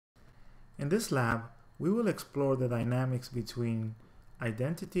In this lab, we will explore the dynamics between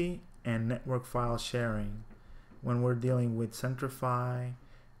identity and network file sharing when we're dealing with Centrify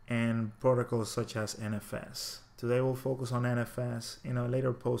and protocols such as NFS. Today we'll focus on NFS. In a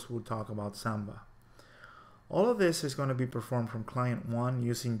later post we'll talk about Samba. All of this is going to be performed from client 1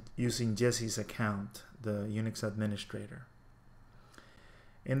 using Jesse's account, the Unix administrator.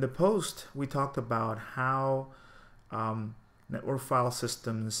 In the post we talked about how network file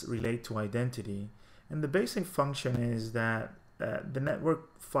systems relate to identity, and the basic function is that the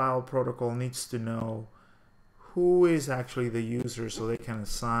network file protocol needs to know who is actually the user so they can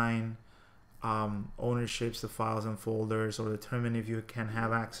assign ownerships to files and folders, or determine if you can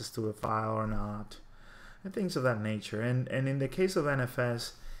have access to a file or not, and things of that nature. And in the case of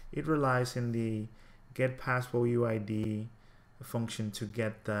NFS, it relies in the get password UID function to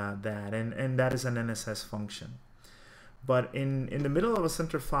get that, and that is an NSS function. But in the middle of a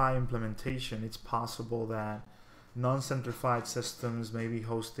Centrify implementation, it's possible that non-centrified systems may be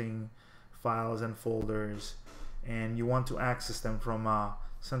hosting files and folders, and you want to access them from a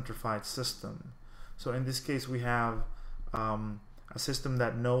centrified system. So in this case, we have a system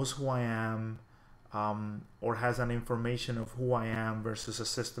that knows who I am, or has an information of who I am, versus a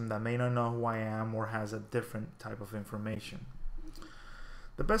system that may not know who I am or has a different type of information.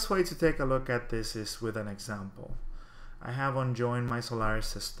 The best way to take a look at this is with an example. I have unjoined my Solaris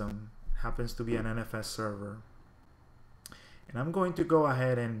system, happens to be an NFS server, and I'm going to go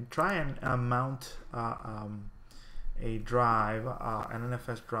ahead and try and mount a drive, an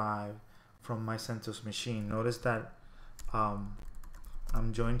NFS drive from my CentOS machine. Notice that I'm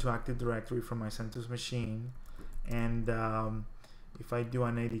joined to Active Directory from my CentOS machine, and if I do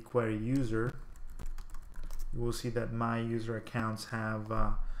an AD query user, you will see that my user accounts have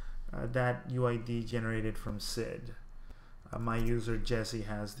that UID generated from SID. My user Jesse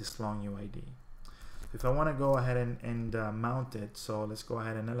has this long UID. If I want to go ahead and mount it, so let's go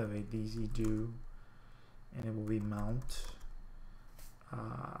ahead and elevate DZ2, and it will be mount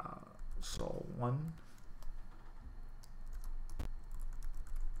Sol1.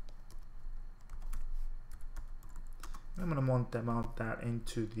 I'm going to mount that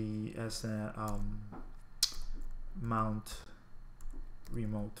into the mount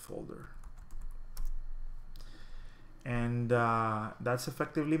remote folder. And that's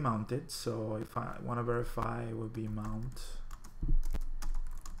effectively mounted. So if I want to verify, it would be mount.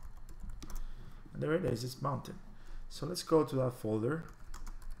 And there it is, it's mounted. So let's go to that folder.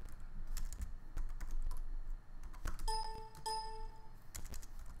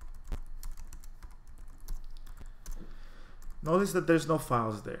 Notice that there's no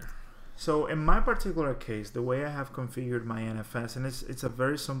files there. So in my particular case, the way I have configured my NFS, and it's a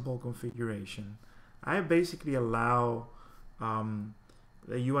very simple configuration, I basically allow the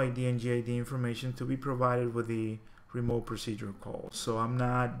UID and GID information to be provided with the remote procedure call. So I'm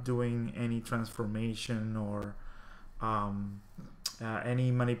not doing any transformation or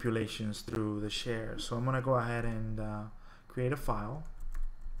any manipulations through the share. So I'm going to go ahead and create a file.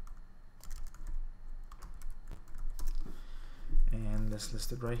 And let's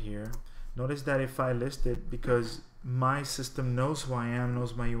list it right here. Notice that if I list it, because my system knows who I am,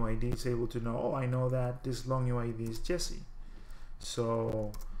 knows my UID, it's able to know, oh, I know that this long UID is Jesse.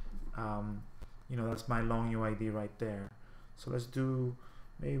 So, you know, that's my long UID right there. So let's do,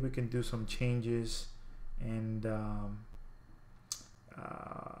 maybe we can do some changes, and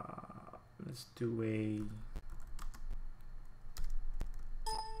let's do a,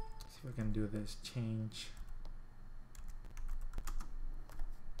 see if I can do this, change.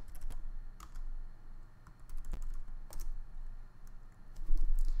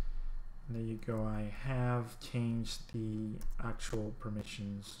 There you go, I have changed the actual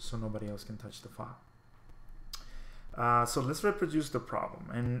permissions so nobody else can touch the file. So let's reproduce the problem,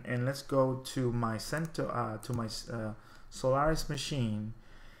 and let's go to my Solaris machine,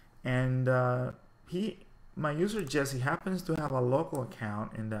 and my user Jesse happens to have a local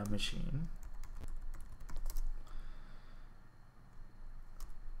account in that machine.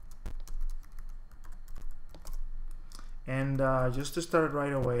 And just to start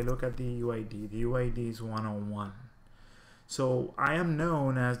right away, look at the UID. The UID is 101. So I am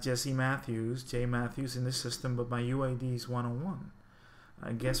known as Jesse Matthews, J Matthews in the system, but my UID is 101.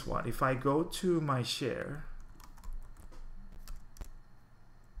 And guess what? If I go to my share,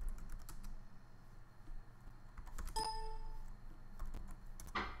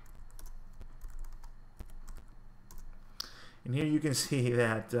 and here you can see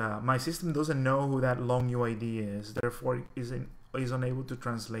that my system doesn't know who that long UID is, therefore is unable to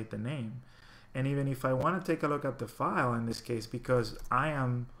translate the name. And even if I want to take a look at the file in this case, because I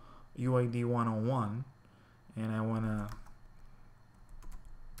am UID 101, and I'm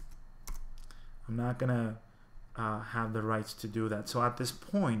not gonna have the rights to do that. So at this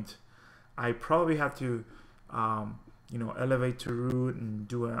point, I probably have to you know, elevate to root and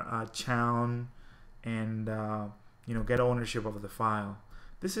do a chown and you know, get ownership of the file.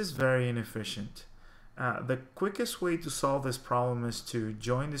 This is very inefficient. The quickest way to solve this problem is to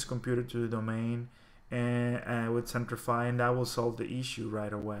join this computer to the domain and with Centrify, and that will solve the issue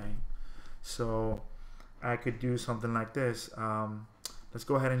right away. So I could do something like this. Let's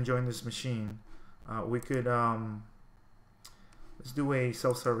go ahead and join this machine. We could let's do a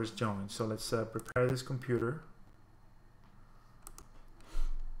self-service join. So let's prepare this computer,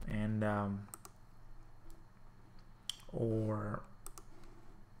 and or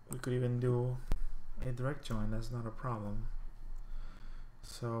we could even do a direct join. That's not a problem.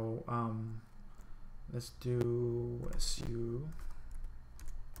 So let's do SU.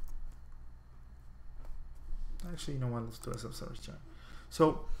 Actually, you know what? Let's do a self-service join.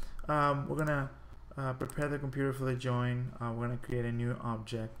 So we're gonna prepare the computer for the join. We're gonna create a new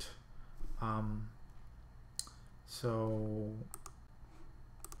object. So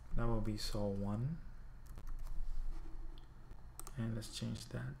that will be sol1, and let's change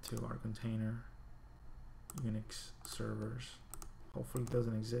that to our container Unix servers. Hopefully it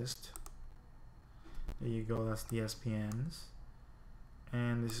doesn't exist. There you go. That's the SPNs,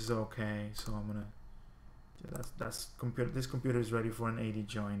 and this is okay. So I'm gonna that's computer. This computer is ready for an AD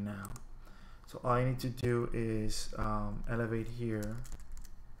join now. So all I need to do is elevate here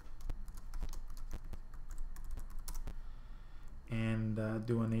and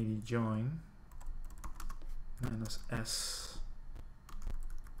do an AD join -S.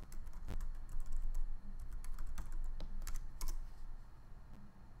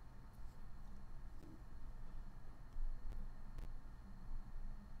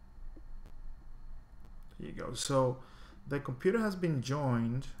 There you go. So the computer has been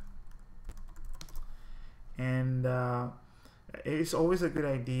joined, and it's always a good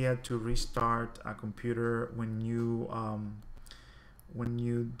idea to restart a computer when you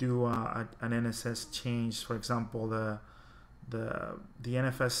do an NSS change. For example, the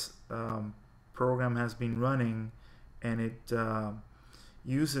NFS program has been running, and it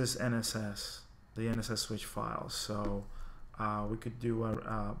uses NSS, the NSS switch files. So we could do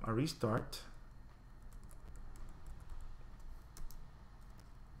a restart.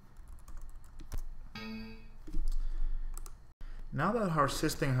 Now that our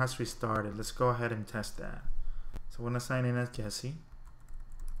system has restarted, let's go ahead and test that. So I'm going to sign in as Jesse.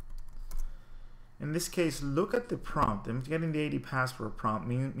 In this case, look at the prompt. I'm getting the AD password prompt,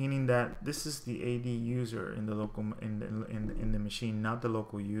 meaning that this is the AD user in the local in the machine, not the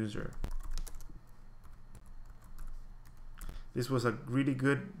local user. This was a really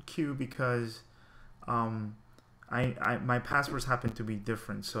good cue because my passwords happen to be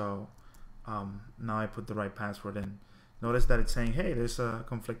different. So now I put the right password in. Notice that it's saying, hey, there's a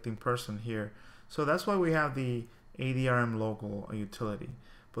conflicting person here. So that's why we have the ADRM local utility.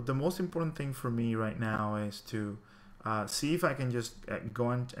 But the most important thing for me right now is to see if I can just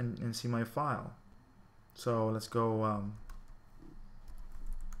go and see my file. So let's go.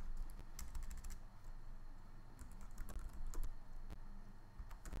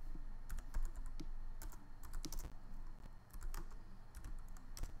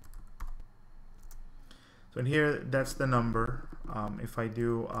 So in here, that's the number. If I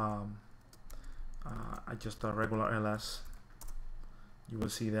do just a regular ls, you will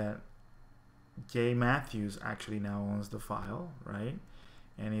see that J Matthews actually now owns the file, right?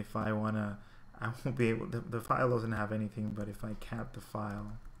 And if I wanna, I won't be able, the file doesn't have anything, but if I cap the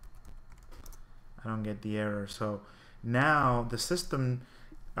file, I don't get the error. So now the system,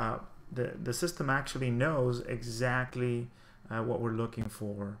 the system actually knows exactly what we're looking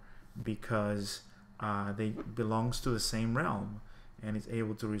for, because they belongs to the same realm, and it's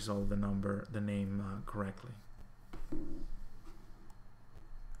able to resolve the name correctly.